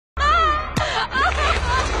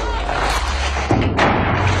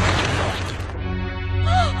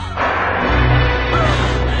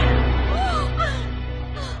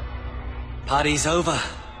party's over.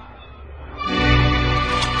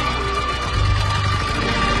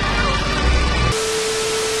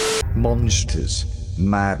 Monsters,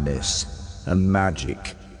 madness, and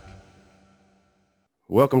magic.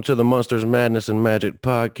 Welcome to the Monsters, Madness, and Magic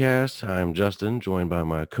podcast. I'm Justin, joined by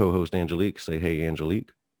my co-host Angelique. Say hey,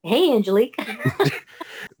 Angelique. Hey, Angelique.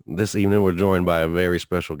 This evening, we're joined by a very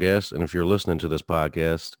special guest, and if you're listening to this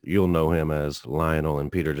podcast, you'll know him as Lionel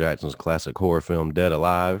in Peter Jackson's classic horror film, Dead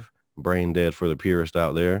Alive, brain dead for the purist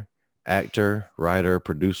out there. Actor, writer,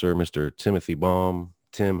 producer, Mr. Timothy Baum.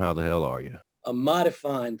 Tim, how the hell are you? I'm mighty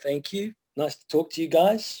fine, thank you. Nice to talk to you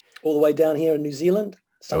guys, all the way down here in New Zealand,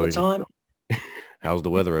 summertime. How's the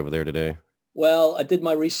weather over there today? Well, I did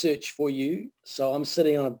my research for you, so I'm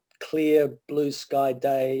sitting on a clear blue sky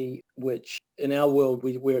day, which in our world,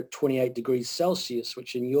 we're at 28 degrees Celsius,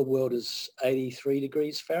 which in your world is 83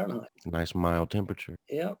 degrees Fahrenheit. Nice mild temperature.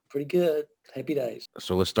 Yeah, pretty good. Happy days.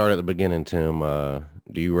 So let's start at the beginning, Tim.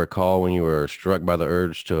 Do you recall when you were struck by the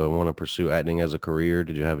urge to want to pursue acting as a career?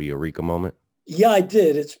 Did you have a eureka moment? Yeah, I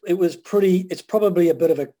did. It's probably a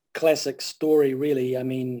bit of a classic story, really. I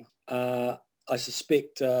mean, I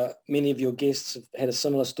suspect many of your guests have had a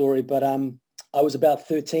similar story, but I was about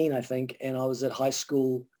 13, I think, and I was at high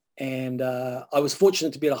school, and I was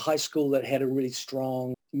fortunate to be at a high school that had a really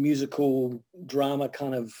strong musical drama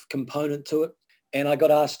kind of component to it. And I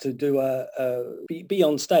got asked to do be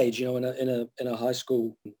on stage, you know, in a high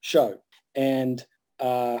school show. And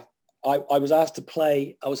I was asked to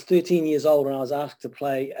play. I was 13 years old, and I was asked to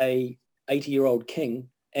play a 80-year-old king.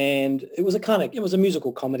 And it was a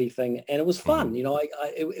musical comedy thing, and it was fun. You know,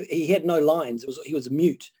 he had no lines. He was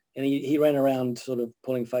mute, and he ran around sort of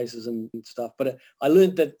pulling faces and stuff. But I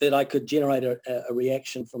learned that I could generate a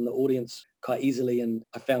reaction from the audience quite easily, and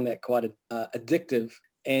I found that quite addictive,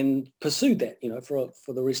 and pursued that, you know, for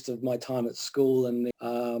the rest of my time at school. And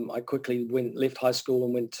I quickly left high school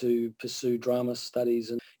and went to pursue drama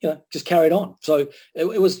studies, and, you know, just carried on. So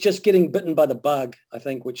it was just getting bitten by the bug, I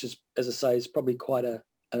think, which is, as I say, is probably quite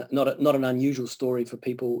not an unusual story for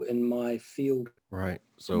people in my field. Right.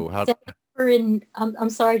 So how? I'm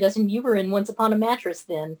sorry, Justin. You were in Once Upon a Mattress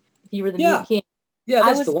then. You were the new king. Yeah,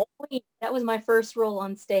 that's the one. Queen. That was my first role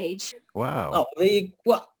on stage. Wow. Oh, there you,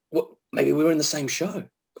 what? Maybe we were in the same show,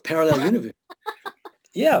 parallel universe.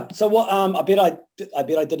 Yeah. So what? I bet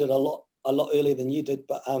I did it a lot earlier than you did.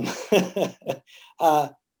 But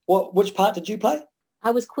which part did you play?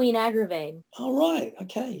 I was Queen Agravain. Oh, right.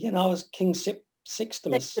 Okay. Yeah, no, I was King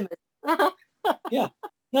Sextimus. Yeah.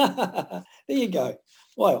 There you go.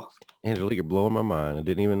 Wow. Angelique, you're blowing my mind. I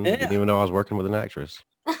didn't even know I was working with an actress.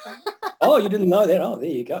 Oh, you didn't know that? Oh, there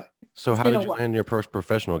you go. So how did you land your first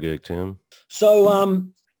professional gig, Tim?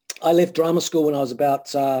 So I left drama school when I was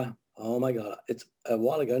about, oh my God, it's a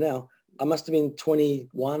while ago now. I must have been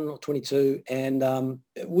 21 or 22. And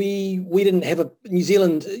we didn't have New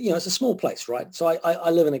Zealand, you know, it's a small place, right? So I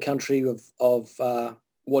live in a country of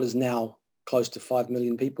what is now close to 5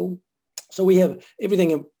 million people. So we have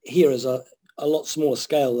everything here is a lot smaller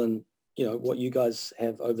scale than, you know, what you guys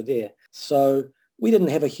have over there. So we didn't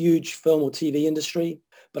have a huge film or TV industry,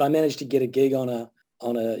 but I managed to get a gig on a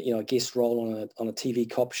you know, a guest role on a TV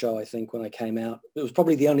cop show, I think, when I came out. It was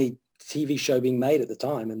probably the only TV show being made at the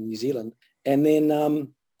time in New Zealand. And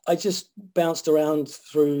then I just bounced around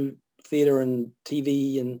through theatre and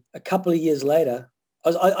TV, and a couple of years later,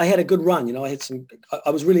 I had a good run. You know, I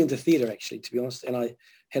was really into theatre, actually, to be honest, and I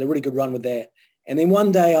had a really good run with that. And then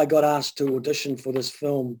one day I got asked to audition for this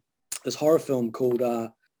horror film called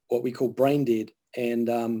what we call Brain Dead. And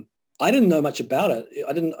I didn't know much about it.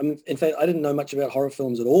 In fact, I didn't know much about horror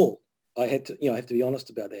films at all. I have to be honest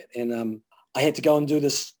about that. And I had to go and do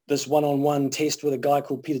this one-on-one test with a guy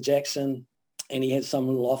called Peter Jackson, and he had some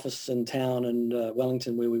little office in town in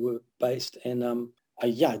Wellington where we were based. And I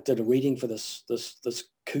did a reading for this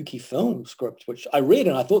kooky film script, which I read,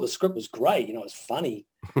 and I thought the script was great. You know, it was funny.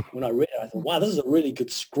 When I read it, I thought, wow, this is a really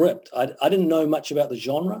good script. I didn't know much about the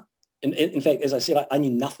genre. And in fact, as I said, I knew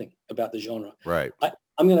nothing about the genre. Right.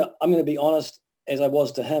 I'm gonna be honest, as I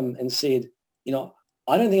was to him, and said, you know,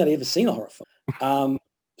 I don't think I'd ever seen a horror film.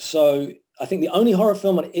 So I think the only horror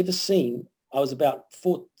film I'd ever seen, I was about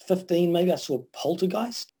 15, maybe. I saw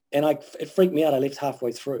Poltergeist, and it freaked me out. I left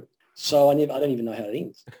halfway through. So I don't even know how it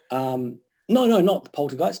ends. No, not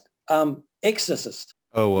Poltergeist. Exorcist.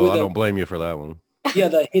 Oh, well, I don't blame you for that one. Yeah,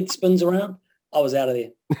 the head spins around. I was out of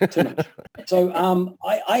there. Too much. So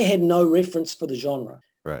I had no reference for the genre.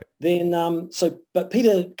 Right. Then, but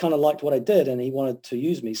Peter kind of liked what I did, and he wanted to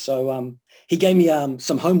use me. So he gave me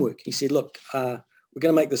some homework. He said, look, we're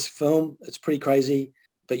going to make this film. It's pretty crazy,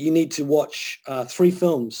 but you need to watch 3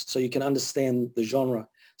 films so you can understand the genre.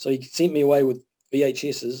 So he sent me away with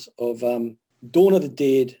VHSs of Dawn of the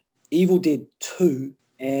Dead, Evil Dead 2,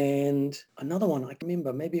 and another one. I can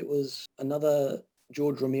remember. Maybe it was another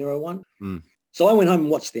George Romero one. Mm. So I went home and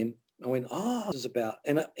watched them. I went, oh, this is about.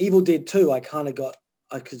 And Evil Dead 2, I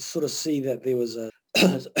could sort of see that there was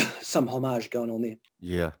some homage going on there.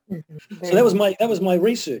 Yeah. Mm-hmm. So that was my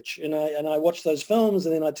research, and I watched those films,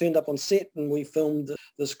 and then I turned up on set, and we filmed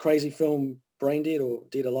this crazy film, Brain Dead, or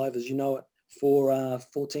Dead Alive as you know it, for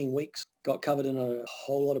 14 weeks. Got covered in a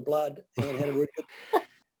whole lot of blood and had a really good.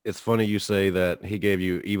 It's funny you say that he gave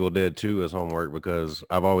you Evil Dead 2 as homework, because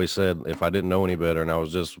I've always said if I didn't know any better and I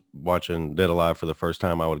was just watching Dead Alive for the first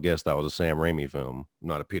time, I would guess that was a Sam Raimi film,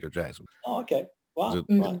 not a Peter Jackson. Oh, okay. Wow. It-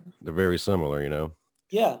 Right. They're very similar, you know.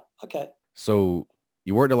 Yeah. Okay. So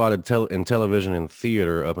you worked a lot in television and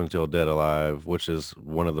theater up until Dead Alive, which is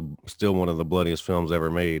still one of the bloodiest films ever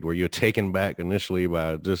made. Were you taken back initially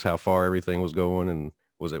by just how far everything was going, and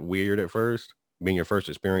was it weird at first, being your first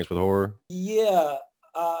experience with horror? Yeah.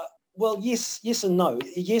 Well, yes and no.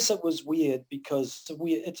 Yes, it was weird because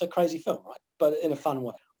it's a crazy film, right? But in a fun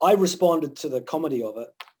way. I responded to the comedy of it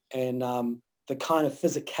and the kind of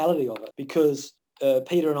physicality of it, because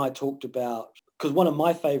Peter and I talked about, because one of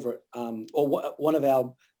my favorite, one of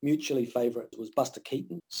our mutually favorites was Buster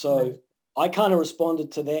Keaton. So Right. I kind of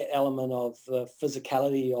responded to that element of the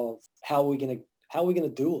physicality of how are we going to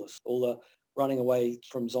do all the running away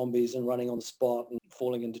from zombies and running on the spot and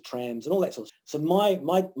falling into trams and all that sort of stuff. So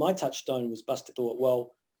my touchstone was Buster. Thought,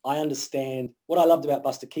 well, I understand what I loved about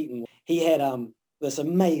Buster Keaton. He had this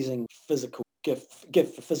amazing physical gift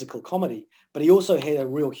for physical comedy, but he also had a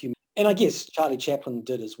real human. And I guess Charlie Chaplin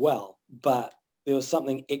did as well, but there was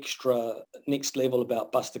something extra next level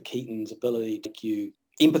about Buster Keaton's ability to make you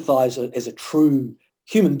empathize as a true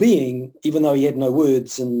human being, even though he had no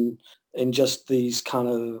words and just these kind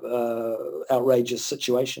of outrageous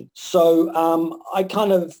situations. So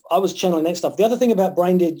I was channeling that stuff. The other thing about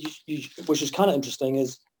Brain Dead, which is kind of interesting,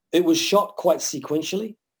 is it was shot quite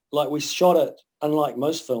sequentially. Like we shot it, unlike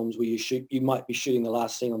most films where you might be shooting the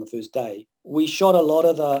last scene on the first day. We shot a lot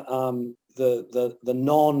of the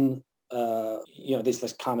non, there's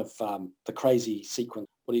this kind of the crazy sequence.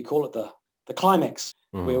 What do you call it? The climax,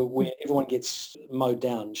 where everyone gets mowed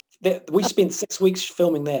down. We spent 6 weeks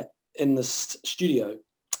filming that in the studio,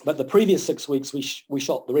 but the previous 6 weeks we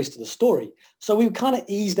shot the rest of the story. So we kind of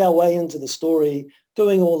eased our way into the story,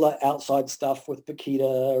 doing all the outside stuff with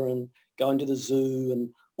Paquita and going to the zoo and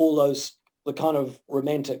all the kind of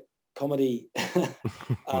romantic comedy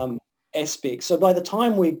aspects. So by the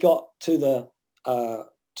time we got to the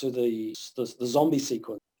zombie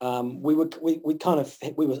sequence, we were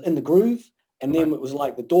in the groove. And then it was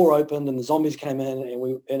like the door opened and the zombies came in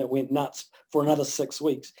and it went nuts for another 6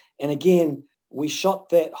 weeks. And again, we shot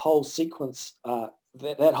that whole sequence.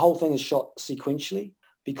 That whole thing is shot sequentially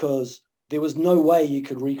because there was no way you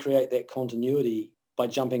could recreate that continuity by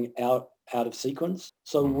jumping out of sequence.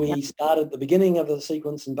 So we started at the beginning of the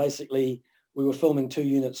sequence and basically we were filming 2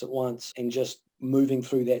 units at once and just moving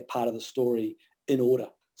through that part of the story in order.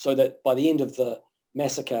 So that by the end of the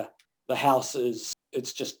massacre, the house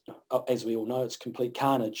it's just, as we all know, it's complete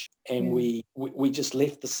carnage. And we just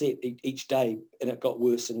left the set each day and it got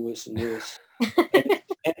worse and worse and worse.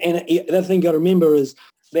 and the other thing you got to remember is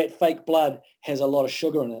that fake blood has a lot of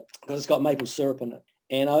sugar in it because it's got maple syrup in it.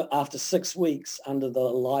 And after 6 weeks under the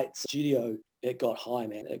lights studio, it got high,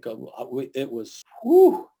 man. It was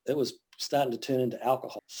starting to turn into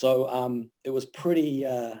alcohol. So it was pretty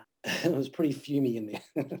fumey in there.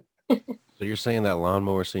 So you're saying that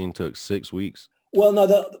lawnmower scene took 6 weeks? Well, no,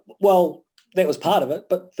 that was part of it,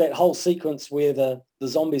 but that whole sequence where the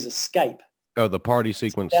zombies escape. Oh, the party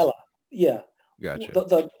sequence. Stella, yeah.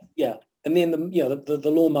 Gotcha. And then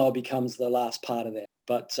the lawnmower becomes the last part of that.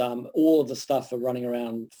 But all of the stuff of running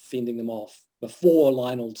around fending them off before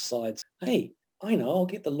Lionel decides, hey, I know, I'll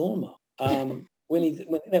get the lawnmower. When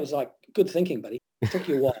that was like, good thinking, buddy. It took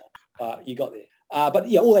you a while. You got there. But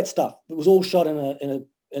yeah, all that stuff. It was all shot in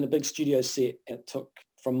a big studio set, and it took,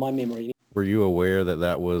 from my memory. Were you aware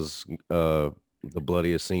that was the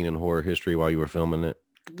bloodiest scene in horror history while you were filming it?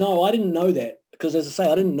 No, I didn't know that because, as I say,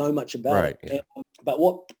 I didn't know much about it. Yeah. But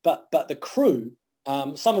the crew,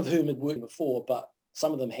 some of whom had worked before, but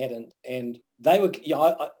some of them hadn't, and they were.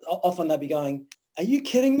 Often they'd be going, "Are you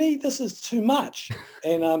kidding me? This is too much."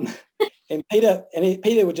 And Peter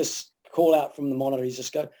would just call out from the monitor. He's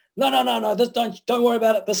just go, "No, this don't worry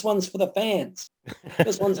about it. This one's for the fans.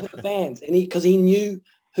 This one's for the fans." And because he knew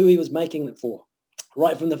who he was making it for,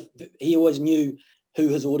 right from he always knew who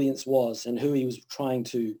his audience was and who he was trying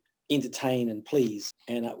to entertain and please.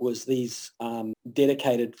 And it was these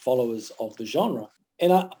dedicated followers of the genre.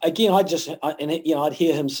 And I'd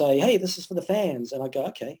hear him say, "Hey, this is for the fans," and I go,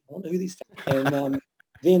 "Okay, I wonder who these fans." And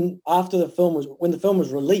then after when the film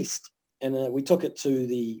was released, and we took it to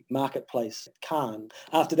the marketplace at Cannes.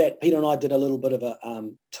 After that, Peter and I did a little bit of a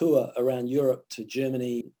tour around Europe to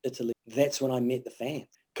Germany, Italy. That's when I met the fans,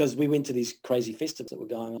 because we went to these crazy festivals that were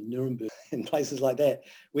going on in Nuremberg and places like that,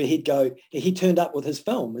 where he turned up with his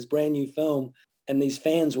brand new film, and these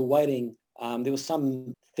fans were waiting. There was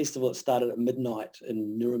some festival that started at midnight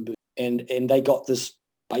in Nuremberg, and they got this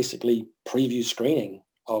basically preview screening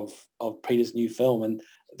of Peter's new film, and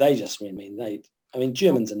they just went,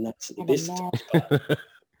 Germans are nuts at the best times, but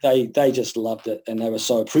they just loved it, and they were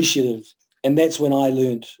so appreciative. And that's when I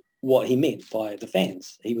learned what he meant by the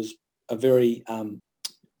fans. He was a very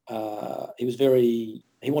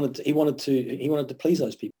he wanted to please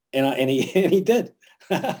those people, and he did.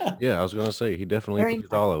 Yeah, I was going to say, he definitely Very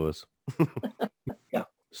pleased all of us. Yeah.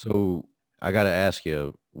 So I got to ask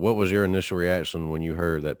you, what was your initial reaction when you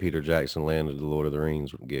heard that Peter Jackson landed the Lord of the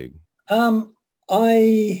Rings gig?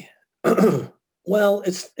 Well,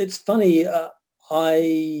 it's funny.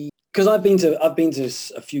 Because I've been to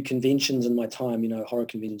a few conventions in my time, horror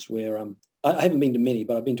conventions where I haven't been to many,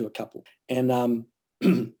 but I've been to a couple, and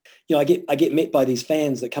I get met by these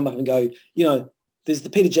fans that come up and go, there's the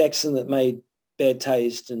Peter Jackson that made Bad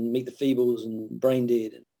Taste and Meet the Feebles and Brain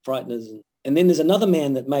Dead and Frighteners, and then there's another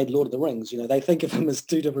man that made Lord of the Rings. They think of him as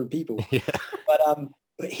two different people. Yeah.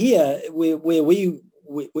 But here, where we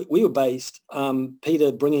were based,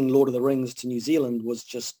 Peter bringing Lord of the Rings to New Zealand was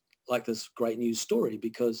just like this great news story,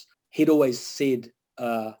 because he'd always said,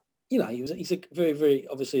 he's a very, very,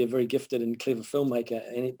 obviously a very gifted and clever filmmaker,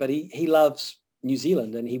 but he loves New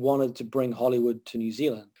Zealand, and he wanted to bring Hollywood to New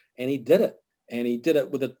Zealand, and he did it. And he did it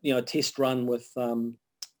with a test run with the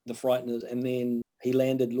Frighteners, and then he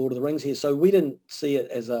landed Lord of the Rings here. So we didn't see it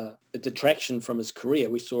as a detraction from his career.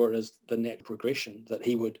 We saw it as the natural progression, that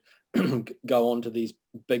he would go on to these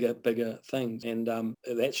bigger things, and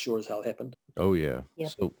that sure as hell happened. Oh, yeah.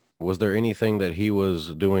 Yep. So was there anything that he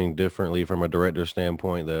was doing differently from a director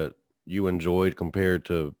standpoint that you enjoyed compared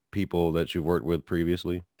to people that you worked with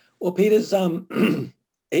previously? Well, Peter's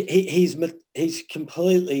he's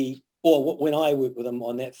completely. Or when I worked with him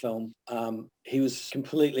on that film, he was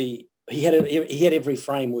completely. He had every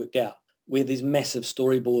frame worked out. We had these massive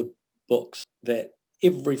storyboard books that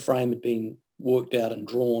every frame had been worked out and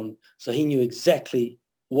drawn, so he knew exactly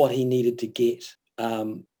what he needed to get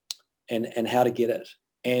and how to get it.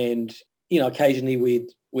 And occasionally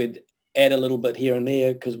we'd add a little bit here and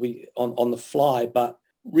there because we on the fly, but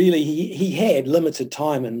really he had limited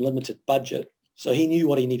time and limited budget, so he knew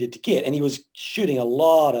what he needed to get, and he was shooting a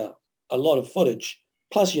lot of footage.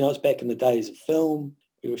 Plus, it's back in the days of film.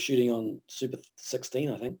 We were shooting on Super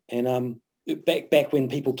 16, I think, and back when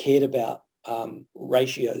people cared about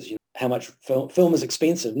ratios, how much film is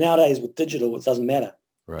expensive. Nowadays with digital, it doesn't matter.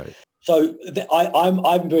 Right. So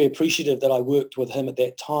I'm very appreciative that I worked with him at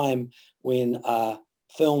that time when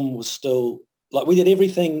film was still, like, we did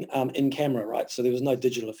everything in camera, right? So there was no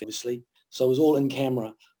digital, obviously. So it was all in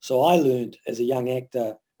camera. So I learned as a young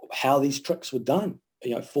actor how these tricks were done.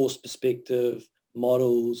 Forced perspective,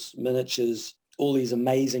 models, miniatures, all these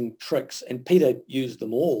amazing tricks. And Peter used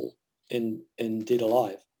them all in Dead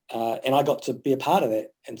Alive. And I got to be a part of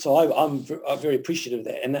that. And so I'm very appreciative of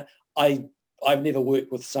that. And I've never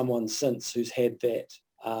worked with someone since who's had that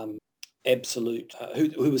absolute,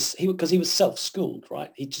 because he was self-schooled,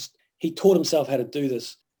 right? He taught himself how to do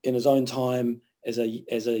this in his own time as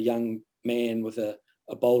a young man with a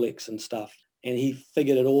Bolex and stuff. And he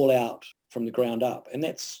figured it all out from the ground up. And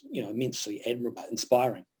that's, immensely admirable,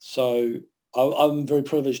 inspiring. So I'm very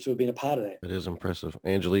privileged to have been a part of that. It is impressive.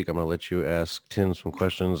 Angelique, I'm going to let you ask Tim some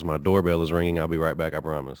questions. My doorbell is ringing. I'll be right back, I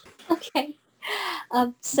promise. Okay.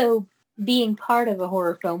 So being part of a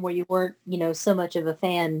horror film where you weren't, so much of a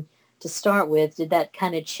fan to start with, did that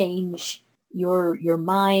kind of change your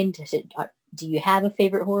mind? Do you have a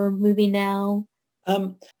favorite horror movie now?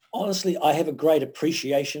 Honestly, I have a great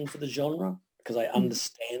appreciation for the genre because I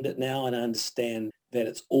understand it now, and I understand that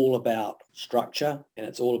it's all about structure, and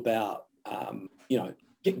it's all about,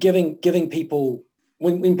 giving people,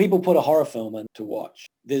 when people put a horror film in to watch,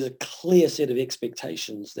 there's a clear set of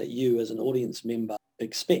expectations that you as an audience member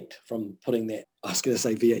expect from putting that, I was going to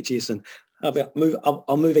say VHS, and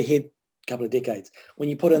I'll move ahead a couple of decades. When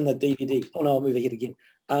you put in the DVD, I'll move ahead again.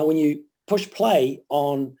 When you push play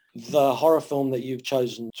on the horror film that you've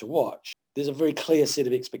chosen to watch, there's a very clear set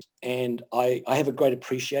of expectations, and I have a great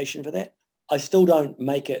appreciation for that. I still don't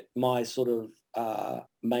make it my sort of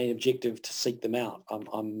main objective to seek them out.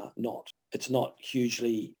 I'm not. It's not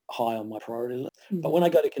hugely high on my priority list. But when I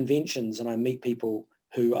go to conventions and I meet people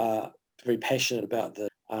who are very passionate about this,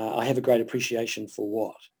 I have a great appreciation for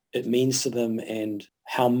what it means to them and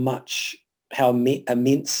how immense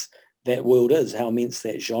that world is, how immense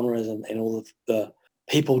that genre is, and all of the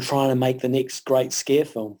people trying to make the next great scare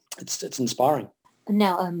film. It's inspiring.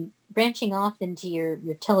 Now, branching off into your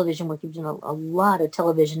television work, you've done a lot of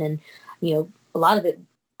television, and a lot of it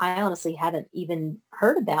I honestly haven't even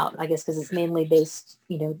heard about. I guess because it's mainly based,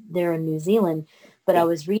 there in New Zealand. But I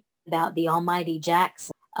was reading about the Almighty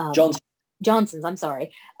Jackson. Johnsons. I'm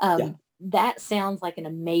sorry. That sounds like an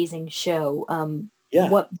amazing show.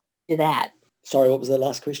 What did that? Sorry, what was the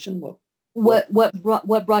last question? What brought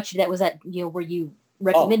you to that? Was that were you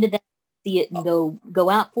recommended that, see it and go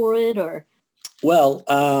out for it, or? Well,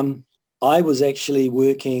 I was actually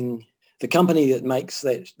working. The company that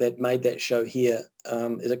made that show here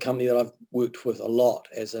is a company that I've worked with a lot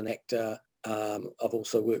as an actor. I've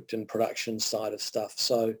also worked in production side of stuff.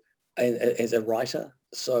 So, as a writer.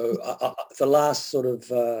 So, the last sort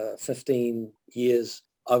of 15 years,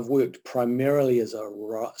 I've worked primarily as a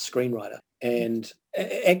screenwriter and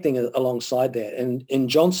acting alongside that. And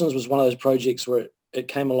Johnson's was one of those projects where it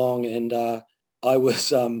came along, and I was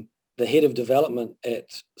the head of development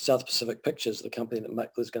at South Pacific Pictures, the company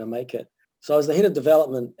that was going to make it. So I was the head of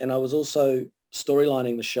development, and I was also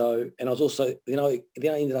storylining the show, and I was also, then I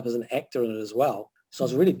ended up as an actor in it as well. So I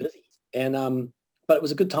was really busy, and but it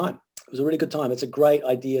was a good time. It was a really good time. It's a great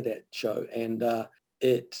idea, that show, and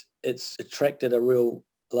it's attracted a real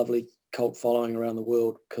lovely cult following around the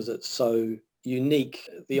world because it's so unique.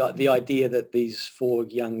 The idea that these four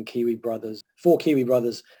Kiwi brothers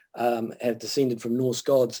have descended from Norse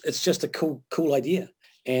gods. It's just a cool idea,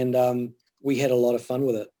 and we had a lot of fun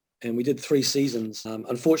with it. And we did 3 seasons.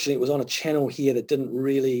 Unfortunately, it was on a channel here that didn't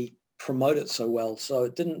really promote it so well, so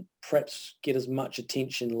it didn't perhaps get as much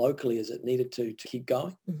attention locally as it needed to keep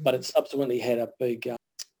going. Mm-hmm. But it subsequently had a big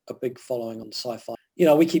following on Sci-Fi.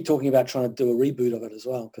 We keep talking about trying to do a reboot of it as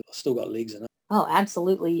well because it's still got legs in it. Oh,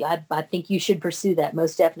 absolutely. I think you should pursue that,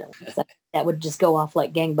 most definitely. That would just go off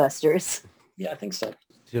like gangbusters. Yeah, I think so.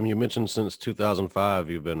 Tim, you mentioned since 2005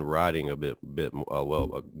 you've been writing a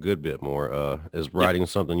good bit more. Is writing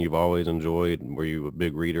something you've always enjoyed? Were you a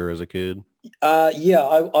big reader as a kid? Yeah,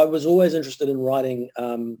 I was always interested in writing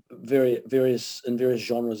various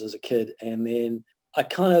genres as a kid, and then I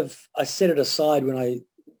set it aside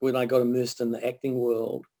when I got immersed in the acting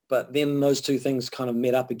world. But then those two things kind of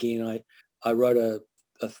met up again. I wrote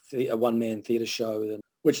a one-man theatre show,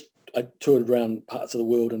 which I toured around parts of the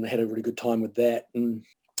world and had a really good time with that. And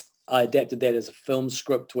I adapted that as a film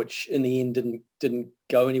script, which in the end didn't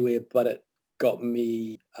go anywhere, but it got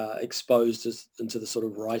me exposed into the sort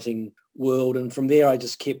of writing world. And from there, I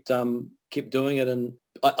just kept doing it, and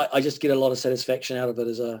I just get a lot of satisfaction out of it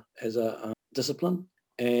as a discipline,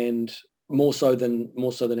 and more so than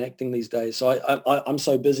acting these days. So I'm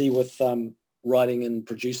so busy with writing and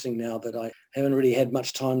producing now that I haven't really had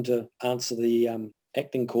much time to answer the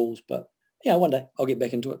acting calls. But yeah, one day I'll get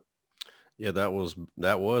back into it. Yeah, that was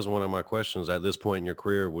one of my questions. At this point in your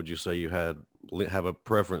career, would you say you have a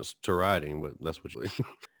preference to writing? But that's what you.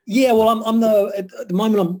 Yeah, well, at the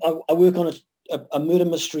moment I work on a murder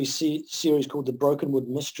mystery series called The Brokenwood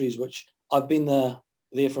Mysteries, which I've been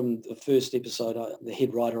there from the first episode. I'm the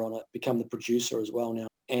head writer on it, become the producer as well now,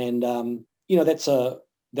 and that's a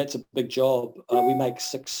big job. We make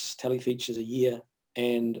 6 telefeatures a year,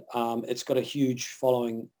 and it's got a huge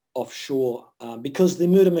following offshore because the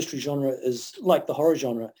murder mystery genre is like the horror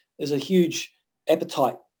genre. There's a huge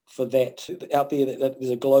appetite for that out there. That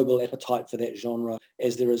there's a global appetite for that genre,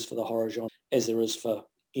 as there is for the horror genre, as there is for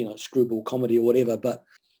screwball comedy or whatever. But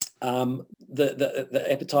the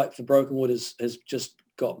appetite for Brokenwood has just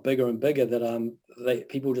got bigger and bigger. That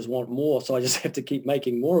people just want more. So I just have to keep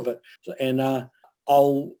making more of it, and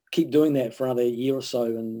I'll keep doing that for another year or so,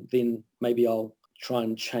 and then maybe I'll try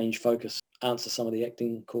and change focus, answer some of the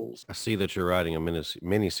acting calls. I see that you're writing a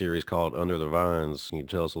mini series called Under the Vines. Can you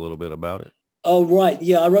tell us a little bit about it? Oh, right.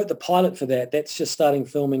 Yeah, I wrote the pilot for that. That's just starting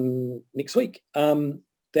filming next week.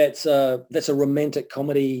 That's a romantic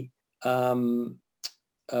comedy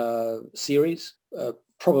series,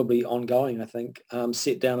 probably ongoing, I think,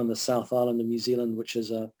 set down in the South Island of New Zealand, which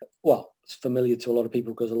is it's familiar to a lot of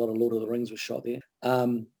people because a lot of Lord of the Rings was shot there.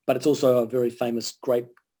 But it's also a very famous grape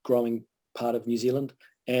growing part of New Zealand.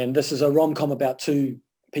 And this is a rom-com about 2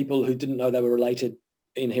 people who didn't know they were related,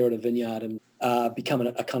 inherit a vineyard, and become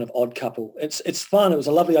a kind of odd couple. It's fun. It was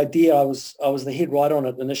a lovely idea. I was the head writer on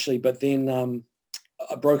it initially, but then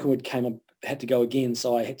Brokenwood came and had to go again,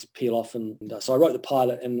 so I had to peel off, and so I wrote the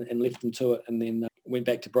pilot and left them to it, and then went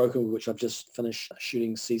back to Brokenwood, which I've just finished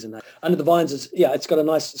shooting season 8. Under the Vines it's got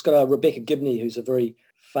a Rebecca Gibney, who's a very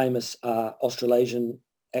famous Australasian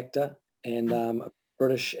actor, and a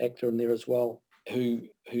British actor in there as well, who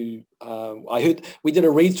I heard, we did a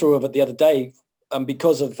read through of it the other day,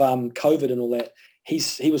 because of COVID and all that.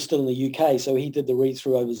 He was still in the UK, so he did the read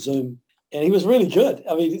through over Zoom, and he was really good.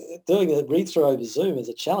 I mean, doing a read through over Zoom is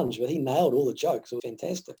a challenge, but he nailed all the jokes. It was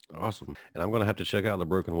fantastic. Awesome. And I'm going to have to check out the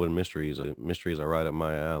Brokenwood Mysteries. Mysteries are right up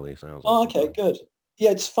my alley. Sounds Oh, like okay, good.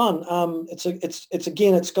 Yeah, it's fun.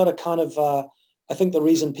 It's got a kind of, I think the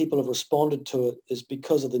reason people have responded to it is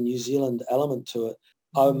because of the New Zealand element to it.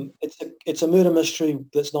 It's a murder mystery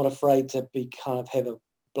that's not afraid to be kind of have a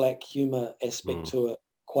black humor aspect to it,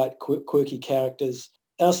 quite quirky characters.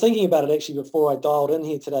 And I was thinking about it actually before I dialed in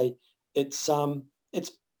here today. It's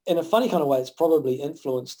in a funny kind of way, it's probably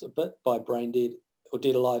influenced a bit by Brain Dead or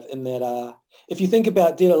Dead Alive, in that if you think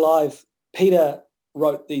about Dead Alive, Peter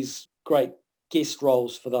wrote these great guest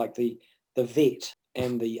roles for like the vet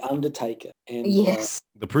and the undertaker and Yes.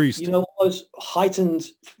 the priest. Those heightened,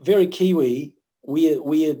 very Kiwi,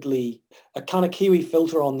 weirdly a kind of Kiwi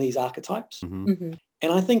filter on these archetypes. Mhm.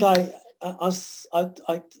 And I think I was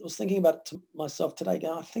thinking about it to myself today.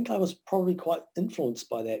 I think I was probably quite influenced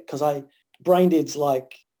by that, because Braindead's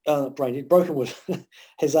like Brokenwood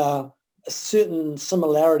has a certain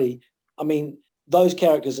similarity. I mean, those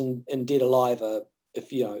characters in Dead Alive are, if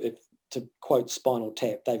to quote Spinal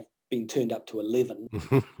Tap, they've been turned up to 11.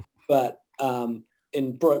 But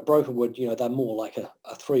in Brokenwood, they're more like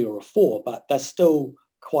a 3 or a 4, but they're still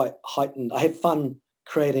quite heightened. I have fun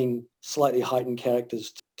creating slightly heightened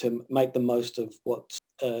characters to make the most of what's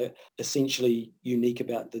essentially unique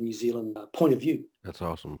about the New Zealand point of view. That's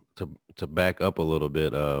awesome. To back up a little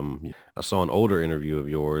bit, I saw an older interview of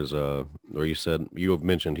yours where you have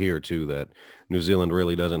mentioned here too that New Zealand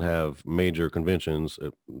really doesn't have major conventions,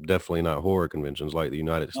 definitely not horror conventions like the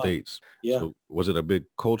United States. Yeah. So was it a big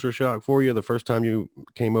culture shock for you the first time you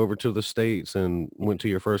came over to the States and went to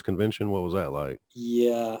your first convention? What was that like?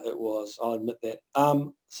 Yeah, it was. I'll admit that.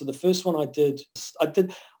 So the first one I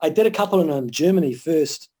did a couple in Germany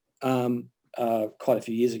first. Quite a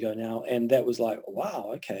few years ago now, and that was like,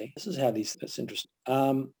 wow, okay, this is how that's interesting.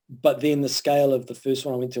 But then the scale of the first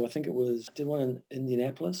one I went to, I think did one in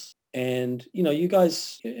Indianapolis, and you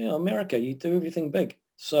guys, America, you do everything big.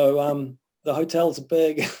 So the hotels are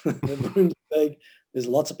big, the rooms are big, there's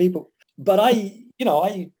lots of people. But I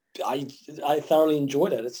thoroughly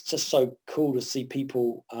enjoyed it. It's just so cool to see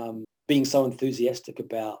people being so enthusiastic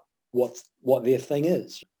about what their thing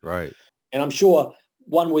is. Right. And I'm sure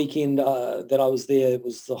one weekend that I was there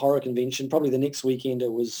was the horror convention. Probably the next weekend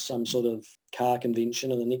it was some sort of car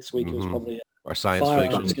convention, and the next week it was probably or science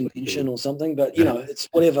firearms fiction convention or something. But it's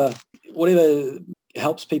whatever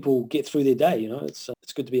helps people get through their day. It's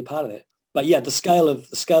good to be a part of that. But yeah, the scale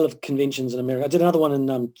of conventions in America. I did another one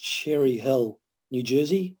in Cherry Hill, New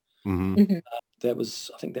Jersey. I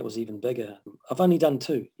think that was even bigger. I've only done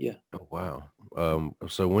 2. Yeah. Oh, wow.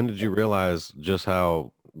 So when did you realize just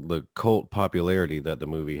how the cult popularity that the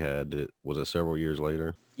movie had? Was it several years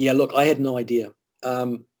later? Yeah, look, I had no idea.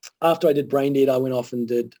 After I did Brain Dead, I went off and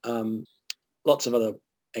did lots of other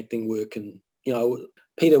acting work, and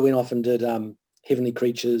Peter went off and did Heavenly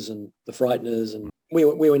Creatures and The Frighteners, and we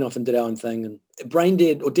went off and did our own thing. And Brain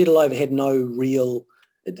Dead or Dead Alive had no real.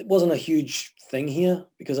 It wasn't a huge thing here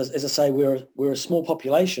because, as I say, we're a small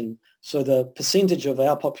population, so the percentage of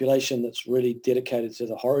our population that's really dedicated to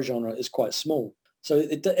the horror genre is quite small. So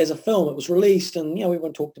as a film, it was released, and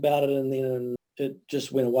everyone talked about it, and then it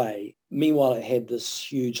just went away. Meanwhile, it had this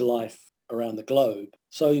huge life around the globe.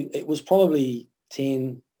 So it was probably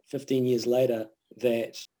 10, 15 years later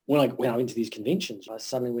that when I went to these conventions, I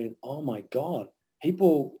suddenly went, oh my God,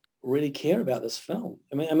 people really care about this film.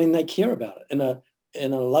 I mean, they care about it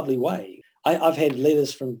in a lovely way. I've had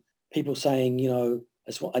letters from people saying,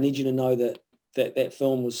 I need you to know that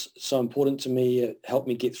film was so important to me. It helped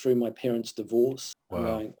me get through my parents' divorce. Wow. I'm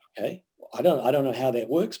going, okay, I don't know how that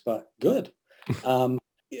works, but good. and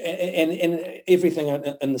everything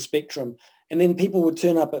in the spectrum. And then people would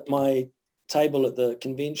turn up at my table at the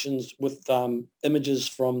conventions with images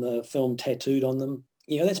from the film tattooed on them.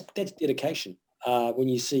 That's dedication. When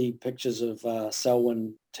you see pictures of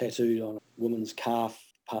Selwyn tattooed on a woman's calf,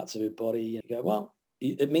 parts of her body, and you go, well,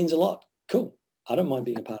 it means a lot. Cool. I don't mind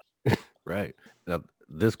being a part of it. Right. Now,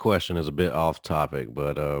 this question is a bit off topic,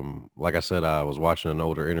 but like I said, I was watching an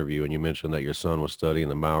older interview and you mentioned that your son was studying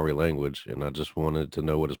the Maori language, and I just wanted to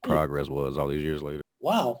know what his progress was all these years later.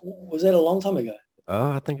 Wow. Was that a long time ago?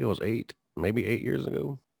 I think it was maybe 8 years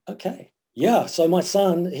ago. Okay. Yeah. So my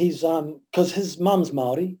son, he's, because his mum's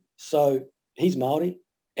Maori, so he's Maori,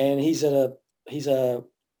 and he's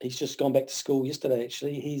just gone back to school yesterday.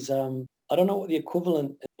 Actually, he's I don't know what the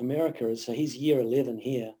equivalent in America is. So he's year 11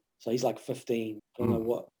 here. So he's like 15. I don't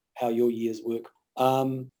know how your years work.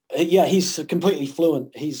 Yeah, he's completely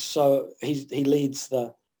fluent. He leads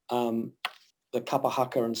the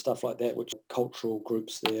kapahaka and stuff like that, which are cultural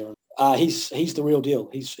groups there. He's the real deal.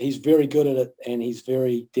 He's very good at it, and he's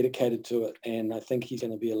very dedicated to it. And I think he's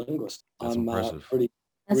going to be a linguist. That's impressive. That's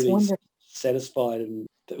really wonderful. satisfied, and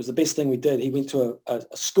it was the best thing we did. He went to a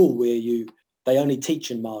school where they only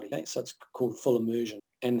teach in Māori, okay? So it's called full immersion,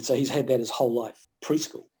 and so he's had that his whole life,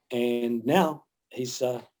 preschool, and now he's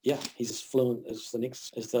as fluent as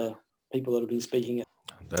the people that have been speaking it.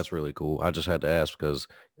 That's really cool. I just had to ask because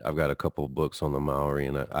I've got a couple of books on the Maori,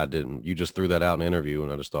 and I didn't. You just threw that out in an interview,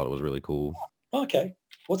 and I just thought it was really cool. Okay,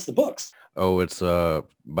 what's the books? Oh, it's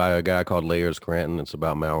by a guy called Layers Cranton. It's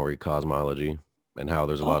about Maori cosmology and how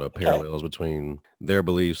there's a lot of parallels between their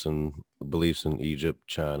beliefs and beliefs in Egypt,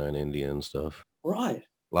 China, and India and stuff. Right.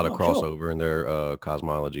 A lot of crossover in their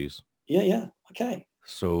cosmologies. Yeah. Okay.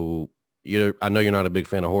 So I know you're not a big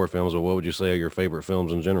fan of horror films, but what would you say are your favorite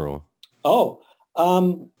films in general? Oh,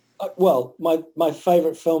 well, my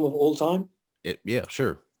favorite film of all time. Yeah,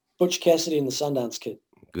 sure. Butch Cassidy and the Sundance Kid.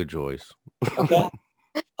 Good choice. Okay.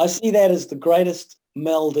 I see that as the greatest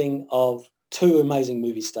melding of two amazing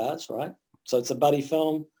movie stars, right? So it's a buddy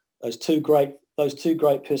film. Those two great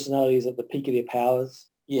personalities at the peak of their powers.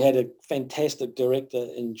 You had a fantastic director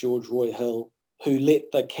in George Roy Hill who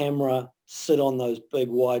let the camera sit on those big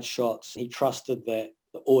wide shots. He trusted that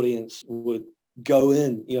the audience would go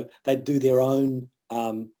in. They'd do their own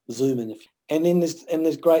zoom in. And then there's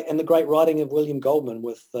the great writing of William Goldman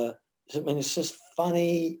with it's just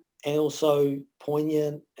funny and also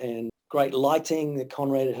poignant and great lighting. That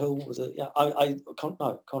Conrad Hill was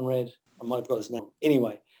Conrad. I might have got his name.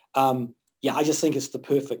 Anyway, I just think it's the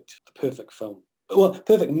perfect film. Well,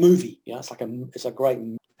 perfect movie. It's a great.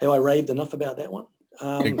 Have I raved enough about that one?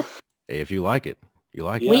 Hey, if you like it, you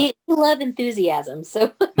like it. We love enthusiasm,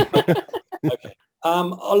 so. Okay.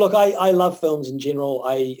 Look, I love films in general.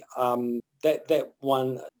 That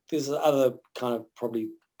one. There's other kind of probably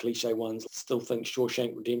cliche ones. I still think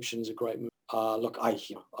Shawshank Redemption is a great movie. Look, I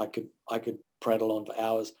could prattle on for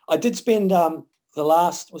hours. I did spend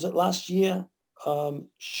last year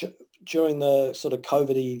during the sort of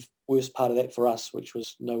COVID-y worst part of that for us, which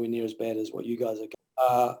was nowhere near as bad as what you guys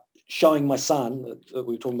are showing my son that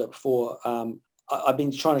we were talking about before. I've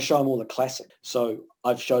been trying to show him all the classics. So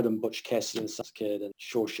I've showed him Butch Cassidy and the Sundance Kid and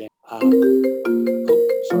Shawshank.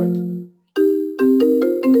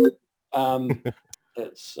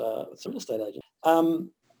 It's a real estate agent.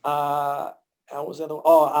 What was the other one?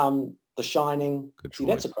 Oh, The Shining. See,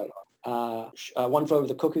 that's a great one. One Flew Over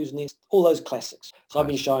the Cuckoo's Nest. All those classics. So I've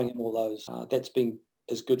been showing him all those. That's been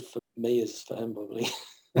as good for me as for him, probably.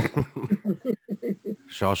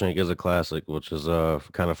 Shawshank is a classic, which is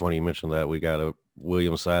kind of funny you mentioned that. We got a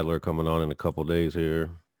William Sadler coming on in a couple days here.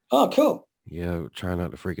 Oh, cool. Yeah, try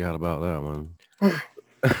not to freak out about that one.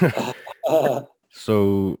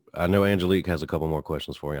 So I know Angelique has a couple more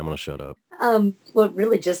questions for you. I'm going to shut up. Well,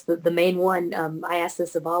 really just the main one. I ask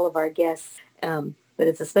this of all of our guests, but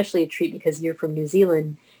it's especially a treat because you're from New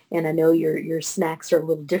Zealand, and I know your snacks are a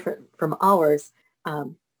little different from ours.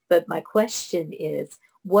 But my question is,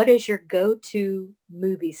 what is your go-to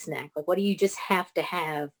movie snack? Like, what do you just have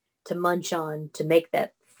to munch on to make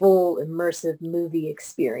that full immersive movie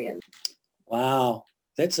experience? Wow,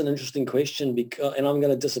 that's an interesting question and I'm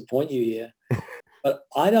going to disappoint you here, but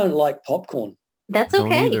I don't like popcorn. That's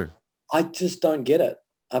okay. I just don't get it.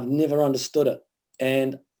 I've never understood it.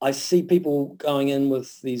 And I see people going in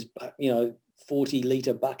with these,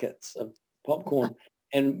 40-liter buckets of popcorn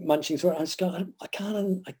and munching through it. I just go, I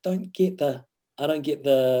don't get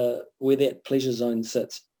where that pleasure zone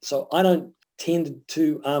sits. So I don't tend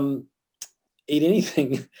to eat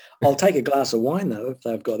anything. I'll take a glass of wine though if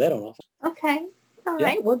they've got that on offer. Okay. All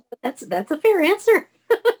right. Well, that's a fair answer.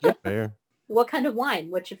 Yeah. Fair. What kind of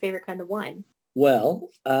wine? What's your favorite kind of wine? Well,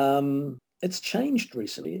 it's changed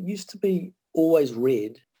recently. It used to be always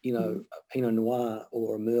red, a Pinot Noir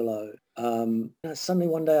or a Merlot. Suddenly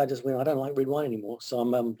one day I just went, I don't like red wine anymore. So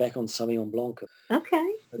I'm back on Sauvignon Blanc.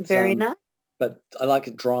 Okay. Very nice. But I like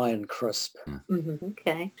it dry and crisp. Mm-hmm.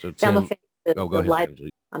 Okay. So I'm a Tim, fan go ahead,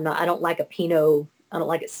 Angelique. I don't like a Pinot. I don't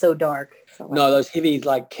like it so dark. So Those heavy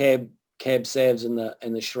like cab savs and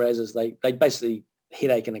the Shirazes, they basically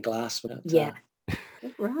headache in a glass. Yeah.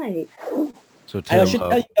 Right. So Tim, I should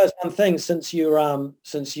tell you guys one thing since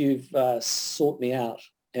you've sought me out,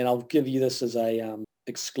 and I'll give you this as a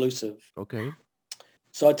exclusive. Okay.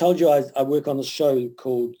 So I told you I work on this show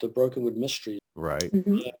called The Brokenwood Mystery. Right.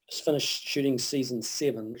 Mhm. I just finished shooting season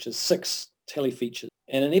 7, which is 6 telefeatures.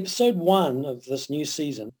 And in episode 1 of this new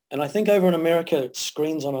season, and I think over in America it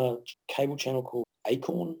screens on a cable channel called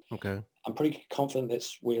Acorn. Okay. I'm pretty confident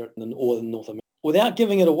that's where in North America. Without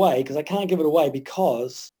giving it away, because I can't give it away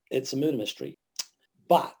because it's a murder mystery.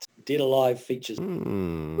 But Dead Alive features.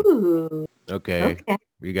 Ooh, Okay. okay.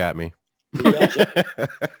 You got me.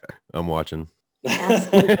 I'm watching.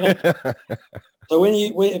 So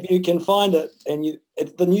if you can find it, and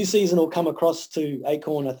the new season will come across to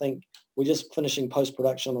Acorn, I think we're just finishing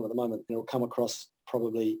post-production on it at the moment. It'll come across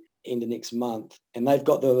probably end of next month, and they've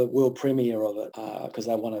got the world premiere of it because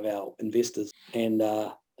they're one of our investors. And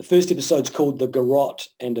the first episode's called The Garrote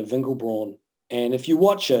and a Winkelbraun. And if you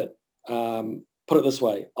watch it, put it this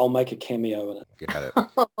way, I'll make a cameo in it. Got it.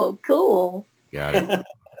 Oh, cool. Got it.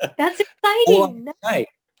 That's exciting. Hey,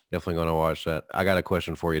 Definitely going to watch that. I got a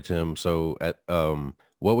question for you, Tim. So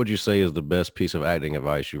what would you say is the best piece of acting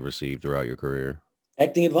advice you've received throughout your career?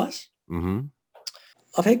 acting advice? Mm-hmm.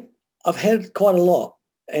 I've had quite a lot,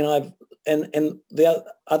 and the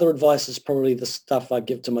other advice is probably the stuff I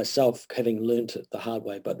give to myself, having learnt it the hard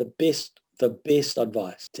way. But the best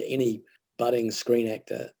advice to any budding screen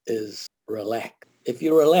actor is relax. If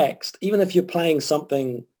you're relaxed, even if you're playing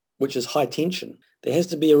something which is high tension, there has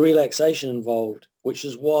to be a relaxation involved, which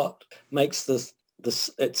is what makes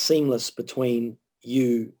it seamless between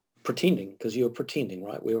you pretending, because you're pretending,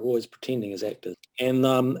 right? We're always pretending as actors. And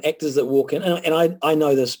actors that walk in, and I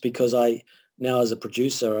know this because I now as a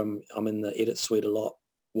producer, I'm in the edit suite a lot,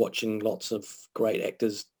 watching lots of great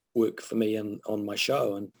actors work for me and on my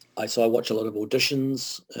show. And so I watch a lot of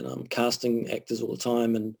auditions, and I'm casting actors all the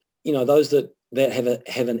time. And, those that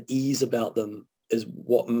have an ease about them is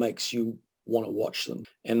what makes you want to watch them.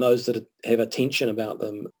 And those that have a tension about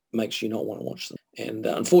them makes you not want to watch them. And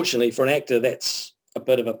unfortunately for an actor, that's a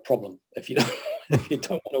bit of a problem if you don't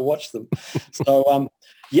want to watch them. So,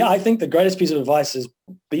 I think the greatest piece of advice is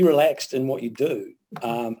be relaxed in what you do,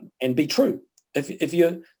 and be true. If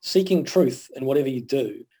you're seeking truth in whatever you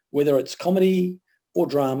do, whether it's comedy or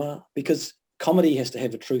drama, because comedy has to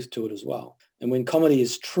have a truth to it as well. And when comedy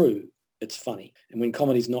is true, it's funny. And when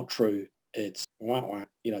comedy's not true, it's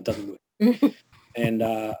it doesn't work. And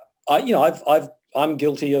I'm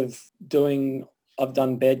guilty of I've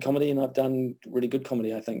done bad comedy and I've done really good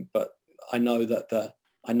comedy, I think, but I know that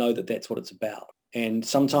that's what it's about. And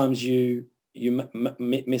sometimes you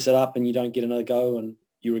mess it up and you don't get another go and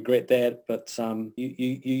you regret that, but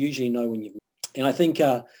you usually know when you. And I think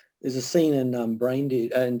there's a scene in Brain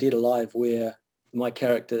Dead and Dead Alive where my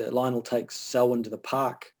character Lionel takes Selwyn to the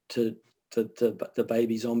park to the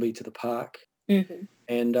baby zombie to the park. Mm-hmm.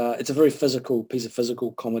 And it's a very piece of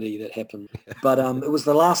physical comedy that happened. But it was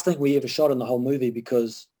the last thing we ever shot in the whole movie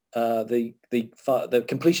because the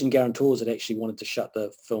completion guarantors had actually wanted to shut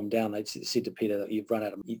the film down. They said to Peter, "You've run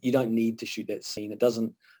out of. You don't need to shoot that scene. It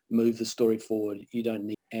doesn't move the story forward. You don't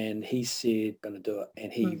need." And he said, "Going to do it."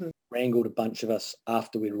 And he wrangled a bunch of us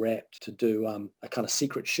after we'd wrapped to do a kind of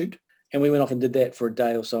secret shoot. And we went off and did that for a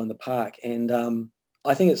day or so in the park. And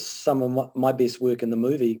I think it's some of my best work in the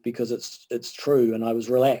movie because it's true. And I was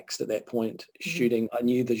relaxed at that point shooting. I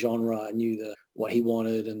knew the genre. I knew what he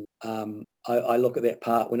wanted. And I look at that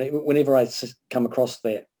part. Whenever I come across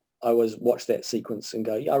that, I always watch that sequence and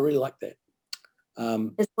go, yeah, I really like that.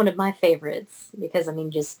 It's one of my favorites because,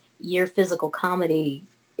 just your physical comedy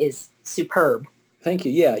is superb. Thank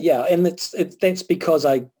you. Yeah. And that's because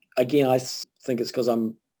I think it's because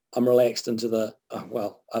I'm relaxed into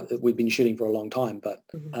we've been shooting for a long time, but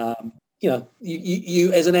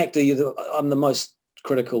you as an actor, I'm the most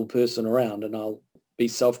critical person around, and I'll be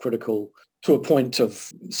self-critical to a point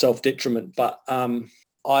of self-detriment. But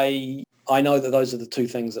I know that those are the two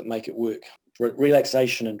things that make it work: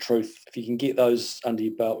 relaxation and truth. If you can get those under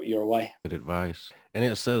your belt, you're away. Good advice. And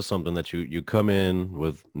it says something that you come in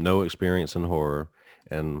with no experience in horror,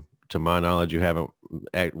 and to my knowledge, you haven't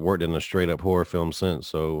worked in a straight up horror film since.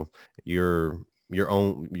 So your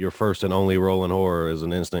first and only role in horror is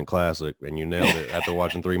an instant classic, and you nailed it after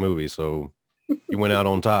watching 3 movies. So you went out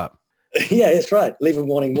on top. Yeah, that's right. Leave them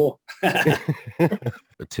wanting more.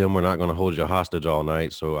 Tim, we're not going to hold you hostage all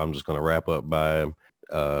night. So I'm just going to wrap up by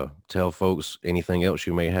tell folks anything else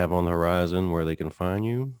you may have on the horizon where they can find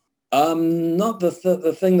you. Not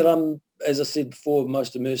the thing that I'm, as I said before,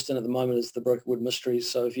 most immersed in at the moment is the Brokenwood Mysteries.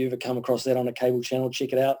 So if you ever come across that on a cable channel,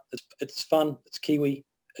 check it out. It's fun. It's Kiwi.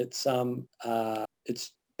 It's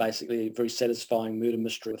basically a very satisfying murder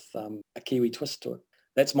mystery with a Kiwi twist to it.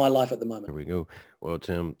 That's my life at the moment. There we go. Well,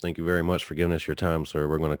 Tim, thank you very much for giving us your time, sir.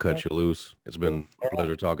 We're going to cut you loose. It's been a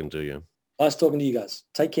pleasure talking to you. Nice talking to you guys.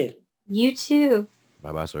 Take care. You too.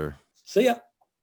 Bye-bye, sir. See ya.